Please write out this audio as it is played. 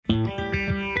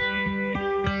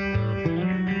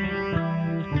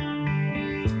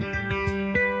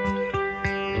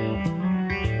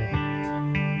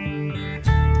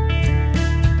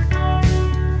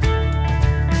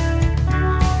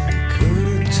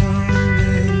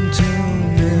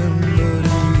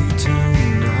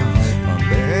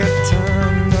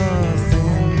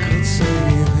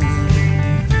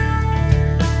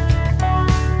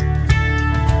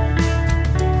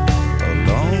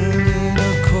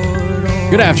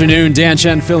Good afternoon, Dan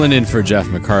Chen filling in for Jeff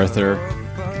MacArthur.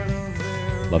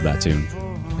 Love that tune.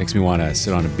 Makes me want to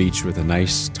sit on a beach with a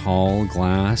nice tall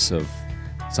glass of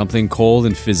something cold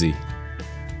and fizzy.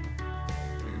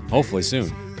 Hopefully soon.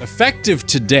 Effective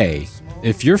today,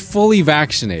 if you're fully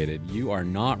vaccinated, you are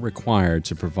not required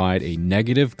to provide a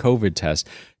negative COVID test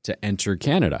to enter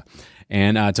Canada.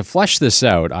 And to flesh this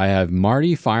out, I have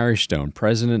Marty Firestone,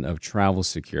 president of Travel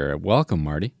Secure. Welcome,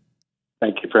 Marty.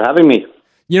 Thank you for having me.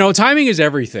 You know, timing is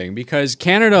everything because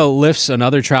Canada lifts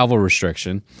another travel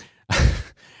restriction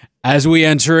as we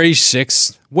enter a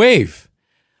sixth wave.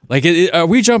 Like, are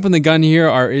we jumping the gun here?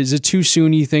 Or is it too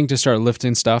soon, you think, to start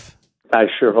lifting stuff? I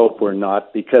sure hope we're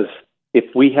not, because if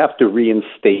we have to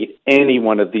reinstate any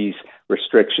one of these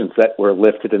restrictions that were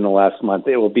lifted in the last month,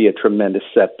 it will be a tremendous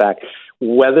setback.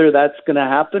 Whether that's going to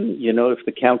happen, you know, if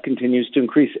the count continues to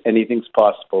increase, anything's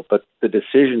possible. But the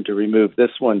decision to remove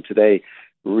this one today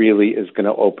really is going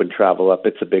to open travel up.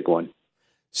 It's a big one.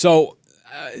 So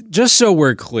just so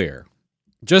we're clear,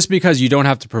 just because you don't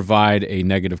have to provide a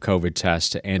negative COVID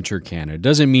test to enter Canada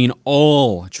doesn't mean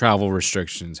all travel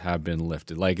restrictions have been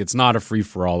lifted. Like, it's not a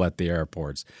free-for-all at the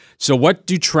airports. So what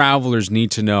do travelers need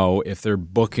to know if they're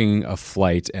booking a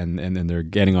flight and they're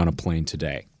getting on a plane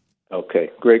today?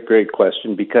 Okay, great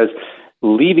question, because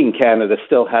leaving Canada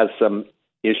still has some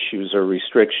issues or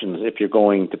restrictions if you're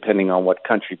going, depending on what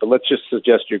country. But let's just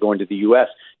suggest you're going to the U.S.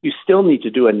 You still need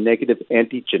to do a negative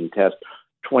antigen test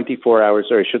 24 hours,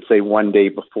 or I should say 1 day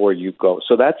before you go.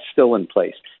 So that's still in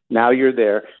place. Now you're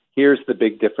there. Here's the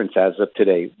big difference as of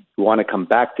today. You want to come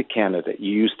back to Canada.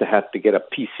 You used to have to get a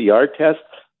PCR test.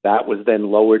 That was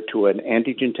then lowered to an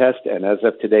antigen test. And as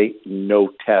of today, no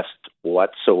test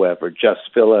whatsoever. Just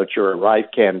fill out your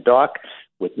ArriveCan doc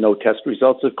with no test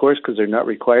results, of course, because they're not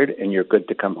required, and you're good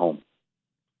to come home.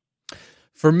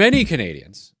 For many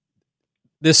Canadians,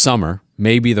 this summer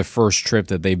may be the first trip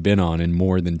that they've been on in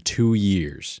more than 2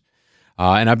 years.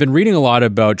 And I've been reading a lot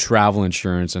about travel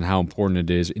insurance and how important it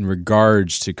is in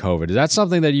regards to COVID. Is that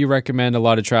something that you recommend a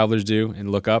lot of travelers do and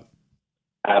look up?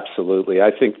 Absolutely. I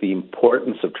think the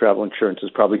importance of travel insurance has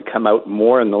probably come out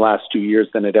more in the last 2 years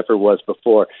than it ever was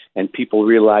before, and people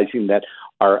realizing that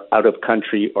our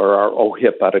out-of-country or our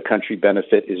OHIP out-of-country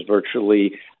benefit is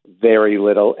virtually very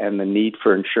little, and the need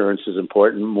for insurance is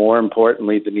important. More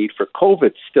importantly, the need for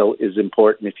COVID still is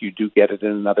important if you do get it in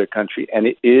another country, and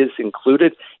it is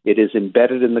included. It is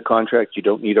embedded in the contract. You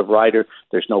don't need a rider.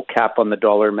 There's no cap on the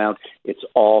dollar amount. It's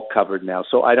all covered now.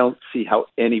 So I don't see how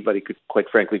anybody could, quite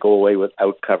frankly, go away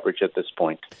without coverage at this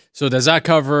point. So does that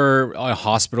cover a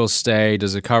hospital stay?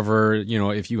 Does it cover, you know,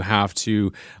 if you have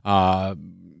to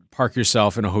park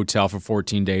yourself in a hotel for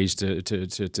 14 days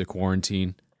to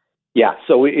quarantine? Yeah,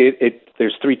 so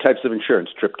there's three types of insurance: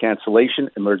 trip cancellation,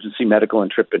 emergency medical,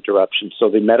 and trip interruption. So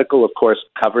the medical, of course,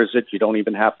 covers it. You don't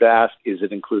even have to ask, is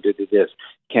it included? It is.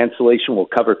 Cancellation will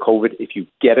cover COVID. If you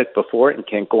get it before and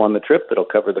can't go on the trip, it'll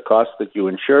cover the cost that you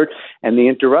insured. And the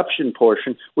interruption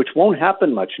portion, which won't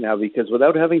happen much now, because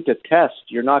without having to test,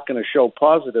 you're not going to show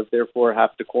positive, therefore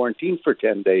have to quarantine for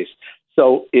 10 days.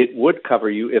 So it would cover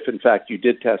you if, in fact, you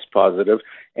did test positive,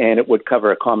 and it would cover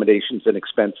accommodations and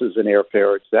expenses and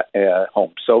airfare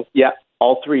home. So, yeah,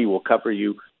 all three will cover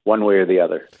you one way or the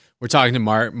other. We're talking to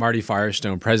Marty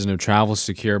Firestone, president of Travel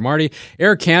Secure. Marty,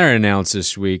 Air Canada announced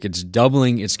this week it's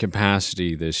doubling its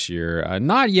capacity this year.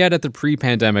 Not yet at the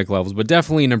pre-pandemic levels, but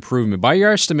definitely an improvement. By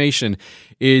your estimation,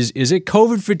 is it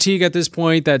COVID fatigue at this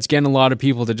point that's getting a lot of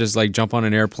people to just like jump on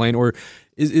an airplane, or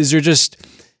is there just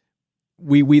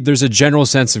there's a general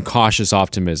sense of cautious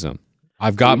optimism?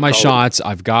 I've got my shots.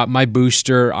 I've got my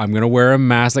booster. I'm going to wear a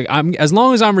mask. Like, as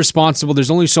long as I'm responsible, there's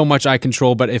only so much I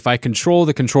control. But if I control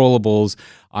the controllables,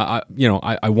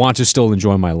 I want to still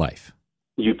enjoy my life.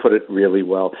 You put it really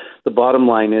well. The bottom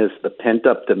line is the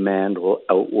pent-up demand will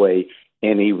outweigh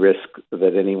any risk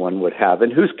that anyone would have.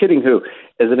 And who's kidding who?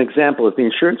 As an example, if the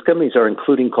insurance companies are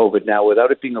including COVID now without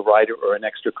it being a rider or an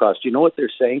extra cost, you know what they're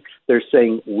saying? They're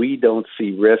saying, we don't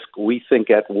see risk. We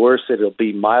think at worst it'll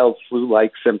be mild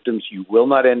flu-like symptoms. You will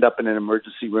not end up in an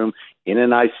emergency room, in an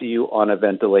ICU, on a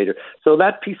ventilator. So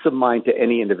that peace of mind to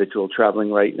any individual traveling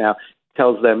right now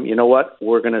tells them, you know what,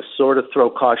 we're going to sort of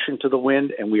throw caution to the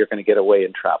wind, and we are going to get away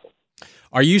and travel.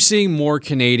 Are you seeing more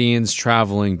Canadians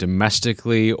traveling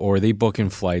domestically, or are they booking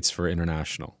flights for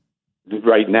international?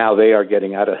 Right now, they are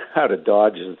getting out of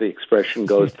Dodge, as the expression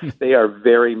goes. They are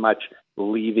very much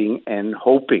leaving and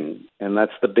hoping, and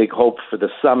that's the big hope for the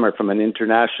summer from an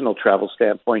international travel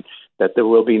standpoint, that there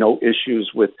will be no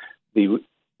issues with the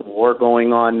war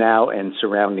going on now and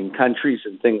surrounding countries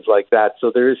and things like that.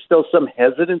 So there is still some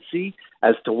hesitancy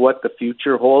as to what the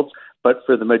future holds. But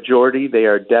for the majority, they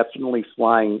are definitely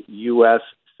flying U.S.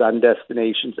 sun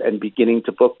destinations and beginning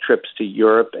to book trips to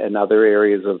Europe and other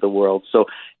areas of the world. So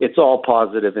it's all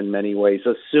positive in many ways,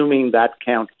 assuming that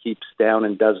count keeps down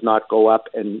and does not go up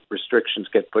and restrictions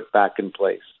get put back in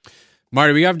place.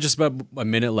 Marty, we have just about a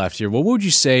minute left here. What would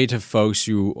you say to folks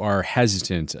who are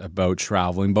hesitant about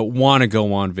traveling but want to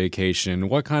go on vacation?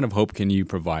 What kind of hope can you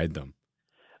provide them?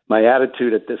 My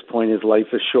attitude at this point is life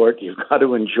is short. You've got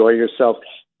to enjoy yourself.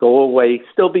 Go away.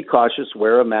 Still be cautious.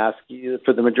 Wear a mask.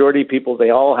 For the majority of people, they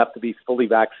all have to be fully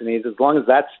vaccinated. As long as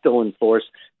that's still in force,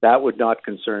 that would not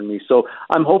concern me. So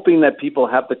I'm hoping that people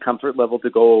have the comfort level to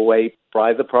go away,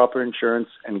 buy the proper insurance,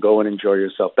 and go and enjoy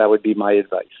yourself. That would be my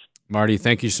advice. Marty,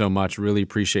 thank you so much. Really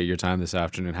appreciate your time this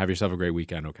afternoon. Have yourself a great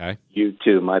weekend, okay? You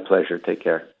too. My pleasure. Take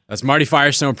care. That's Marty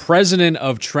Firestone, president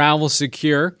of Travel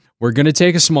Secure. We're going to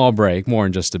take a small break. More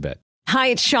in just a bit. Hi,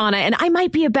 it's Shauna, and I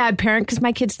might be a bad parent because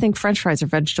my kids think French fries are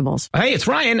vegetables. Hey, it's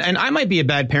Ryan, and I might be a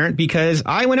bad parent because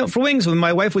I went out for wings when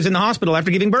my wife was in the hospital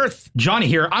after giving birth. Johnny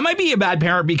here. I might be a bad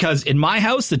parent because in my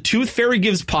house, the tooth fairy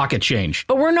gives pocket change.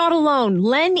 But we're not alone.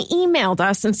 Len emailed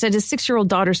us and said his 6-year-old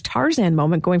daughter's Tarzan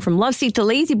moment going from love seat to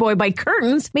lazy boy by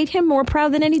curtains made him more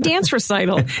proud than any dance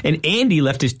recital. And Andy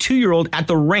left his 2-year-old at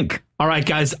the rink. All right,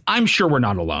 guys, I'm sure we're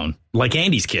not alone. Like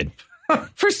Andy's kid.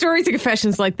 For stories and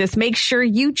confessions like this, make sure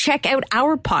you check out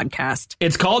our podcast.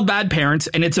 It's called Bad Parents,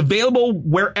 and it's available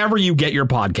wherever you get your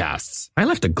podcasts. I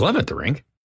left a glove at the rink.